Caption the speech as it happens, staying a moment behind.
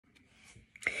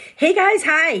Hey guys,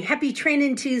 hi. Happy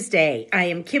Training Tuesday. I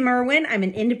am Kim Irwin. I'm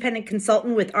an independent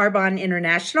consultant with Arbonne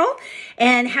International,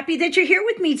 and happy that you're here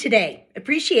with me today.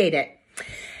 Appreciate it.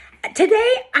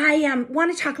 Today, I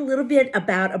want to talk a little bit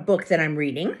about a book that I'm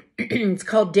reading. It's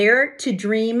called Dare to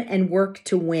Dream and Work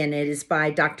to Win. It is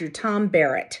by Dr. Tom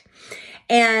Barrett.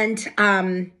 And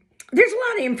there's a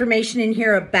lot of information in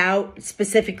here about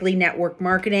specifically network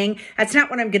marketing. That's not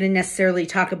what I'm going to necessarily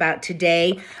talk about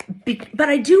today, but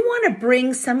I do want to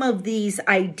bring some of these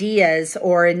ideas,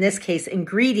 or in this case,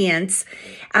 ingredients,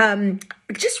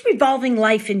 just revolving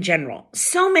life in general.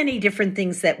 So many different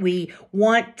things that we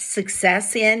want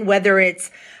success in, whether it's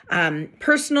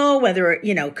personal, whether,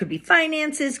 it could be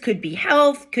finances, could be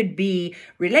health, could be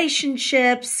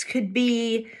relationships, could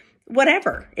be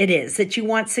whatever it is that you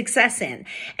want success in.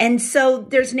 And so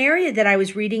there's an area that I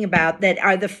was reading about that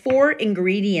are the 4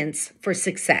 ingredients for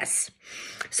success.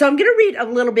 So I'm going to read a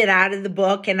little bit out of the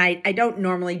book, and I don't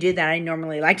normally do that. I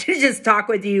normally like to just talk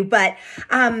with you, but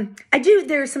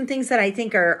there are some things that I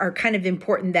think are kind of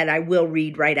important that I will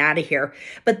read right out of here.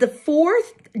 But the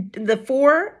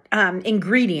four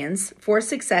ingredients for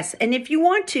success, and if you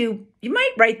want to, you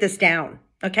might write this down,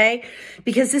 okay?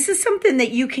 Because this is something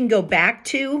that you can go back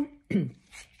to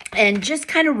and just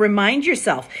kind of remind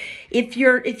yourself. If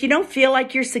you don't feel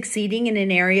like you're succeeding in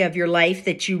an area of your life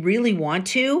that you really want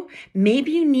to,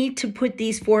 maybe you need to put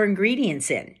these 4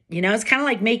 ingredients in. It's kind of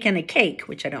like making a cake,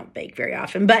 which I don't bake very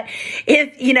often. But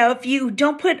if you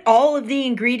don't put all of the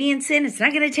ingredients in, it's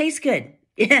not going to taste good.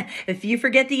 Yeah, if you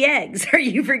forget the eggs or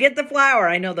you forget the flour,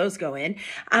 I know those go in,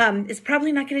 it's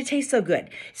probably not going to taste so good.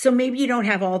 So maybe you don't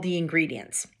have all the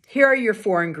ingredients. Here are your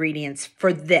 4 ingredients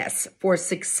for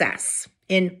success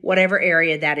in whatever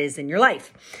area that is in your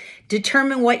life.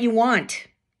 Determine what you want.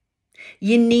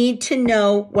 You need to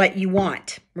know what you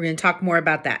want. We're going to talk more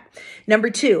about that. Number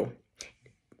 2,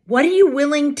 what are you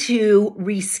willing to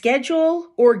reschedule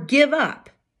or give up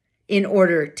in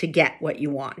order to get what you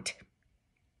want?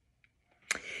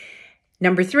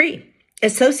 Number 3,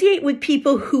 associate with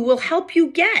people who will help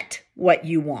you get what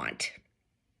you want.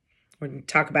 We're going to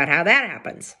talk about how that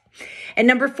happens. And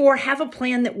number 4, have a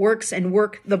plan that works and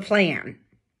work the plan.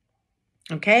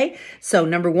 Okay, so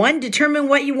number 1, determine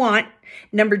what you want.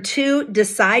 Number 2,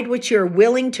 decide what you're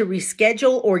willing to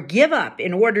reschedule or give up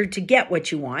in order to get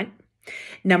what you want.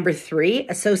 Number 3,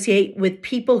 associate with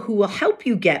people who will help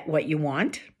you get what you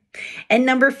want. And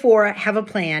number 4, have a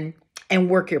plan and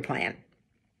work your plan.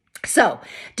 So,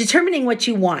 determining what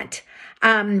you want,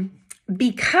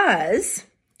 because,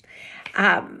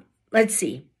 let's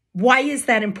see, why is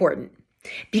that important?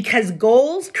 Because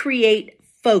goals create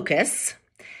focus,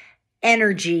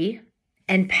 energy,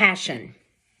 and passion,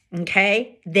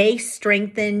 okay? They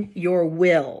strengthen your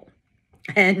will.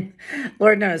 And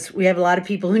Lord knows, we have a lot of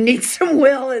people who need some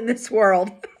will in this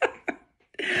world.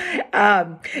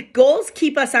 Goals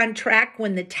keep us on track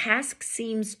when the task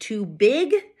seems too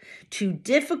big, too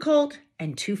difficult,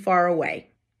 and too far away.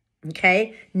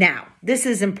 Okay? Now, this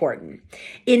is important.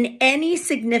 In any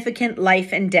significant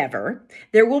life endeavor,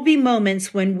 there will be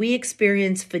moments when we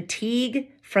experience fatigue,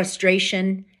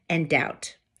 frustration, and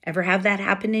doubt. Ever have that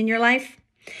happen in your life?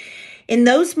 In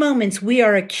those moments, we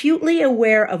are acutely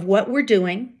aware of what we're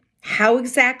doing, how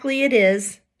exactly it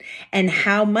is, and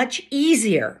how much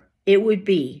easier it would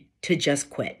be to just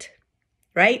quit,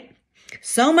 right?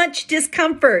 So much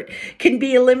discomfort can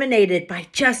be eliminated by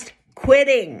just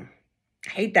quitting. I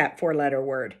hate that 4-letter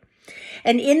word.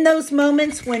 And in those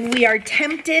moments when we are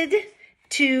tempted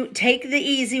to take the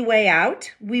easy way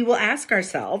out, we will ask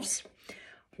ourselves,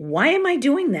 why am I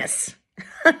doing this?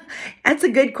 That's a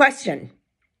good question.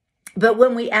 But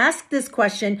when we ask this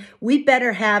question, we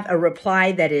better have a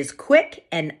reply that is quick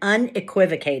and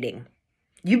unequivocating.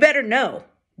 You better know,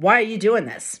 why are you doing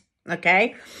this?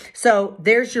 Okay, so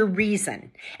there's your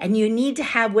reason. And you need to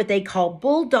have what they call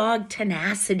bulldog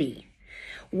tenacity.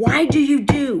 Why do you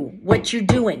do what you're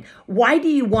doing? Why do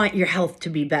you want your health to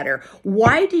be better?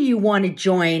 Why do you want to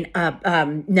join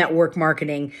network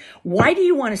marketing? Why do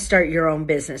you want to start your own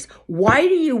business? Why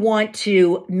do you want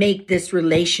to make this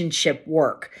relationship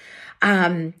work?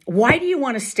 Why do you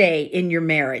want to stay in your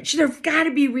marriage? There've got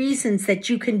to be reasons that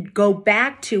you can go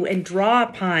back to and draw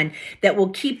upon that will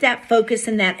keep that focus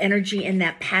and that energy and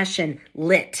that passion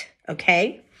lit.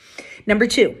 Okay. Number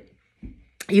 2,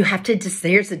 you have to,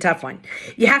 here's the tough one.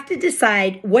 You have to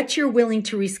decide what you're willing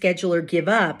to reschedule or give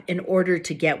up in order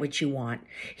to get what you want.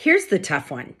 Here's the tough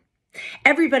one.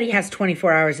 Everybody has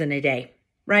 24 hours in a day,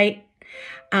 right?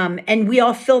 And we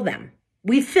all fill them.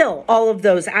 We fill all of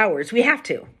those hours. We have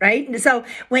to, right? So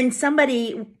when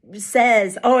somebody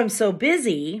says, oh, I'm so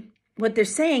busy, what they're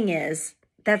saying is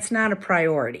that's not a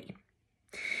priority.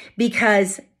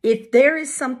 because if there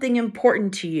is something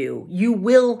important to you, you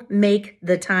will make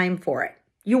the time for it.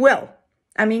 You will.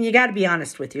 I mean, you got to be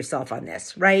honest with yourself on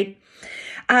this, right?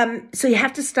 So you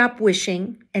have to stop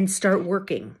wishing and start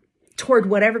working toward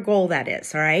whatever goal that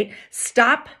is, all right?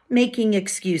 Stop making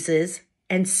excuses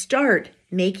and start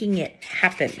making it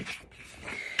happen.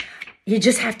 You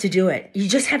just have to do it. You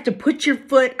just have to put your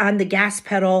foot on the gas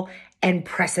pedal and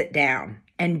press it down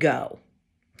and go.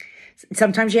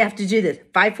 Sometimes you have to do this.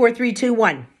 5, 4, 3, 2,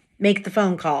 1. Make the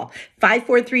phone call. 5,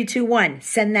 4, 3, 2, 1.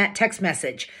 Send that text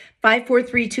message. 5, 4,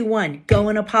 3, 2, 1. Go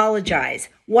and apologize.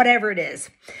 Whatever it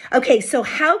is. Okay, so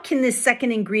how can this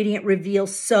second ingredient reveal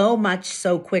so much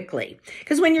so quickly?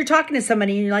 Because when you're talking to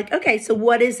somebody and you're like, okay, so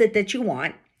what is it that you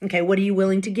want? Okay, what are you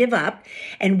willing to give up?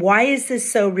 And why is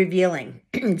this so revealing?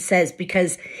 It says,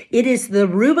 because it is the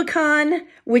Rubicon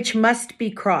which must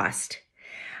be crossed.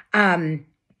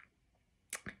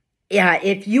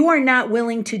 If you are not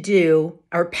willing to do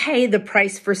or pay the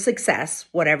price for success,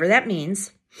 whatever that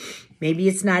means, maybe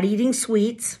it's not eating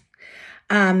sweets,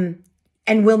 and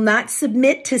will not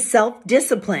submit to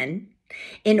self-discipline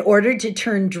in order to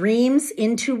turn dreams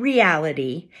into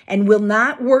reality, and will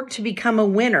not work to become a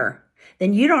winner,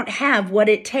 then you don't have what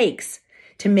it takes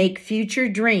to make future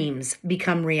dreams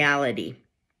become reality.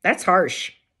 That's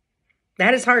harsh.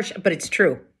 That is harsh, but it's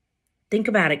true. Think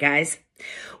about it, guys.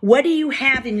 What do you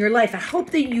have in your life? I hope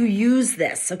that you use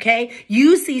this, okay?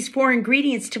 Use these 4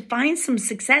 ingredients to find some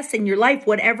success in your life,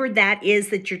 whatever that is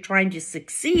that you're trying to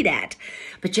succeed at.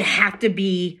 But you have to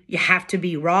be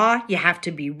raw, you have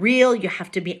to be real, you have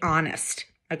to be honest,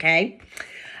 okay?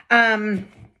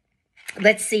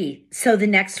 Let's see. So the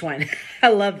next one, I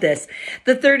love this.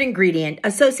 The 3rd ingredient,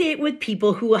 associate with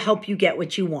people who will help you get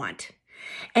what you want.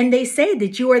 And they say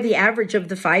that you are the average of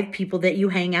the 5 people that you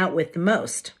hang out with the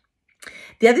most.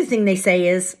 The other thing they say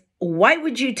is, why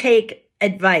would you take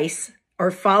advice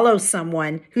or follow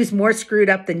someone who's more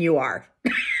screwed up than you are?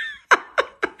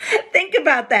 Think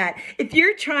about that. If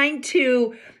you're trying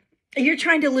to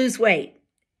lose weight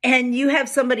and you have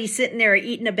somebody sitting there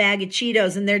eating a bag of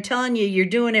Cheetos and they're telling you you're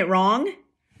doing it wrong,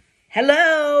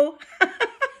 hello?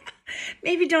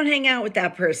 Maybe don't hang out with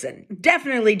that person.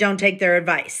 Definitely don't take their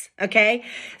advice, okay?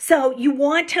 So you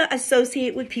want to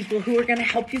associate with people who are going to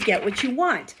help you get what you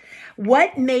want.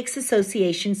 What makes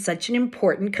association such an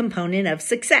important component of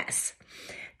success?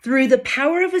 Through the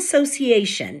power of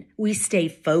association, we stay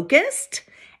focused,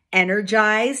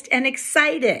 energized, and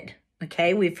excited.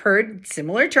 Okay, we've heard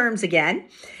similar terms again.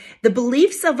 The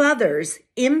beliefs of others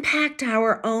impact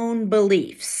our own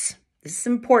beliefs. This is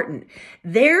important.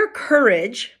 Their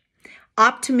courage,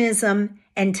 optimism,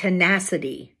 and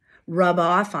tenacity rub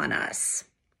off on us.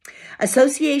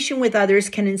 Association with others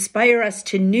can inspire us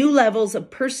to new levels of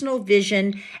personal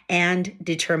vision and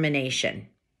determination.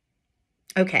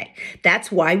 Okay,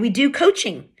 that's why we do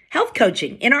coaching, health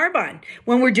coaching in Arbonne.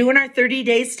 When we're doing our 30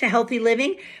 days to healthy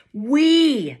living,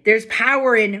 there's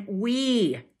power in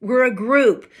we. We're a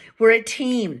group, we're a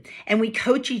team, and we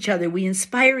coach each other, we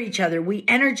inspire each other, we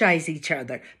energize each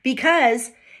other, because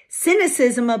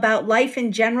cynicism about life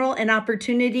in general and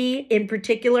opportunity in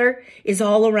particular is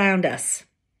all around us.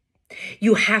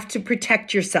 You have to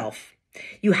protect yourself.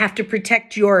 You have to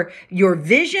protect your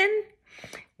vision,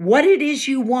 what it is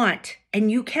you want. And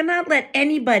you cannot let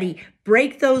anybody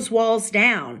break those walls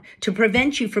down to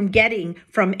prevent you from getting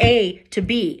from A to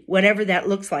B, whatever that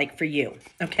looks like for you.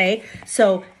 Okay?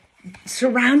 So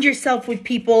surround yourself with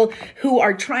people who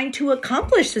are trying to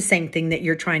accomplish the same thing that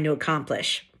you're trying to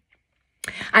accomplish.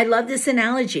 I love this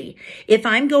analogy. If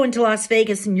I'm going to Las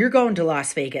Vegas and you're going to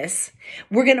Las Vegas,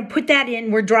 we're going to put that in,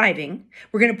 we're driving,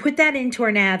 we're going to put that into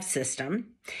our nav system,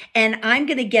 and I'm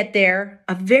going to get there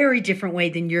a very different way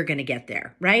than you're going to get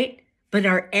there, right? But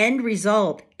our end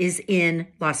result is in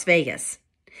Las Vegas.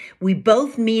 We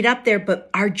both meet up there, but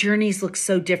our journeys look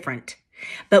so different.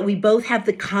 But we both have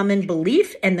the common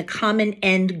belief and the common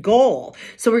end goal.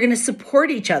 So we're going to support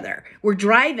each other. We're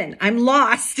driving. I'm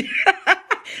lost.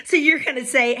 So you're going to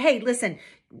say, hey, listen,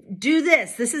 do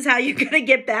this. This is how you're going to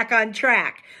get back on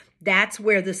track. That's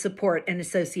where the support and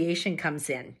association comes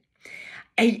in.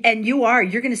 And you're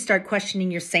going to start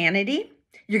questioning your sanity.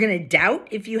 You're going to doubt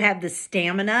if you have the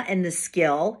stamina and the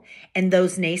skill. And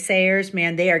those naysayers,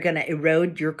 man, they are going to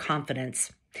erode your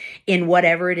confidence in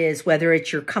whatever it is, whether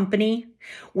it's your company,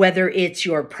 whether it's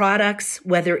your products,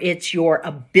 whether it's your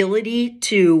ability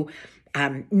to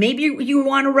maybe you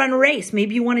want to run a race.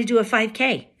 Maybe you want to do a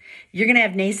 5K. You're going to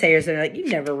have naysayers that are like,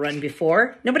 you've never run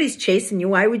before. Nobody's chasing you.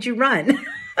 Why would you run?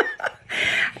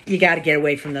 You got to get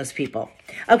away from those people.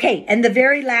 Okay, and the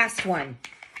very last one.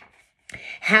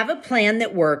 Have a plan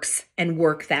that works and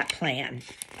work that plan.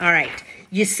 All right.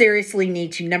 You seriously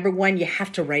need to. Number one, you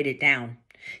have to write it down.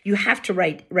 You have to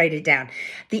write it down.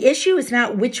 The issue is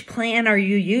not which plan are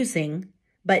you using,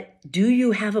 but do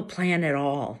you have a plan at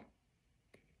all?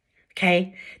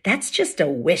 Okay? That's just a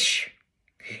wish.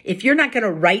 If you're not going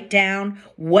to write down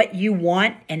what you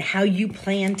want and how you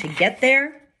plan to get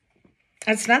there,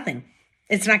 that's nothing.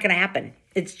 It's not going to happen.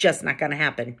 It's just not going to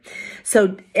happen.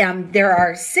 So there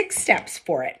are 6 steps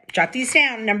for it. Jot these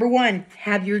down. Number 1,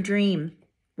 have your dream.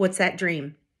 What's that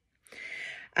dream?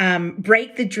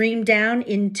 Break the dream down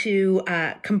into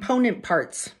component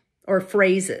parts or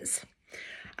phrases.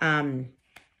 I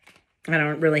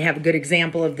don't really have a good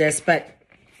example of this, but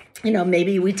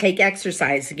maybe we take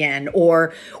exercise again,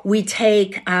 or we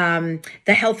take the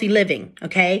healthy living.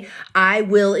 Okay. I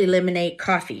will eliminate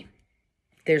coffee.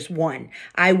 There's 1.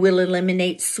 I will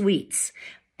eliminate sweets.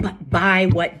 But by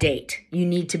what date? You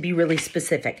need to be really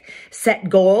specific. Set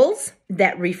goals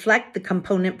that reflect the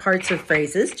component parts of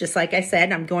phrases. Just like I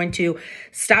said, I'm going to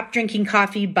stop drinking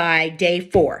coffee by day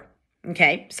 4.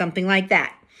 Okay, something like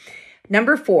that.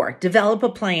 Number 4, develop a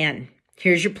plan.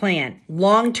 Here's your plan.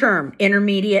 Long-term,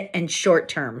 intermediate, and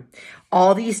short-term.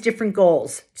 All these different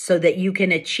goals so that you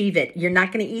can achieve it. You're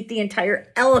not going to eat the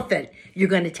entire elephant. You're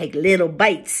going to take little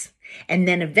bites. And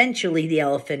then eventually the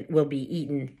elephant will be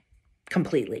eaten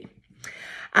completely.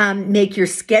 Make your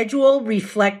schedule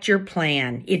reflect your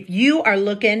plan. If you are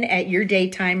looking at your day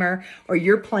timer or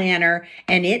your planner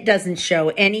and it doesn't show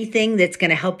anything that's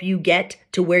going to help you get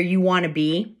to where you want to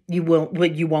be, you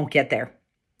won't get there.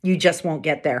 You just won't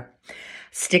get there.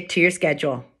 Stick to your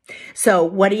schedule. So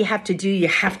what do you have to do? You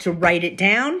have to write it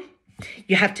down.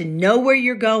 You have to know where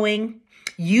you're going.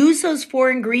 Use those 4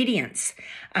 ingredients.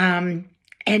 And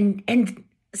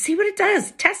see what it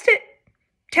does. Test it.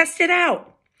 Test it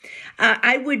out.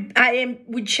 I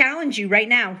would challenge you right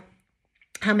now.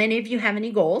 How many of you have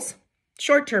any goals?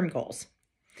 Short-term goals.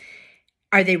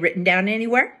 Are they written down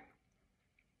anywhere?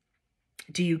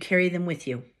 Do you carry them with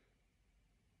you?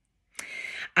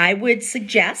 I would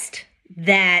suggest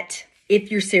that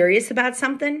if you're serious about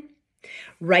something,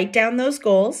 write down those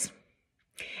goals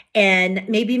and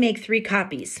maybe make 3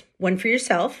 copies. 1 for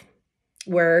yourself,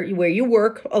 where you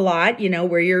work a lot,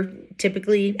 where you're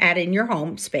typically at in your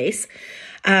home space.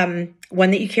 1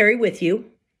 that you carry with you,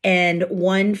 and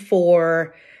 1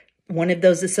 for one of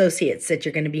those associates that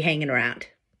you're going to be hanging around.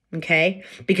 Okay?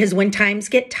 Because when times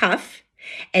get tough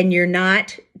and you're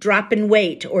not dropping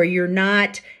weight, or you're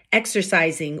not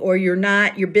exercising, or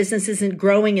your business isn't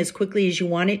growing as quickly as you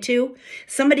want it to,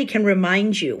 somebody can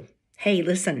remind you, hey,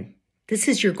 listen, this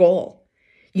is your goal.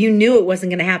 You knew it wasn't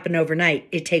going to happen overnight.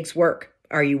 It takes work.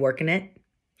 Are you working it?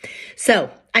 So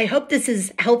I hope this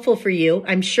is helpful for you.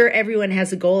 I'm sure everyone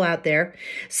has a goal out there.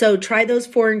 So try those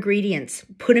 4 ingredients,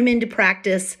 put them into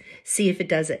practice, see if it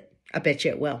does it. I bet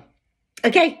you it will.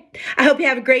 Okay. I hope you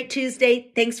have a great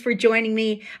Tuesday. Thanks for joining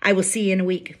me. I will see you in a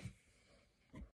week.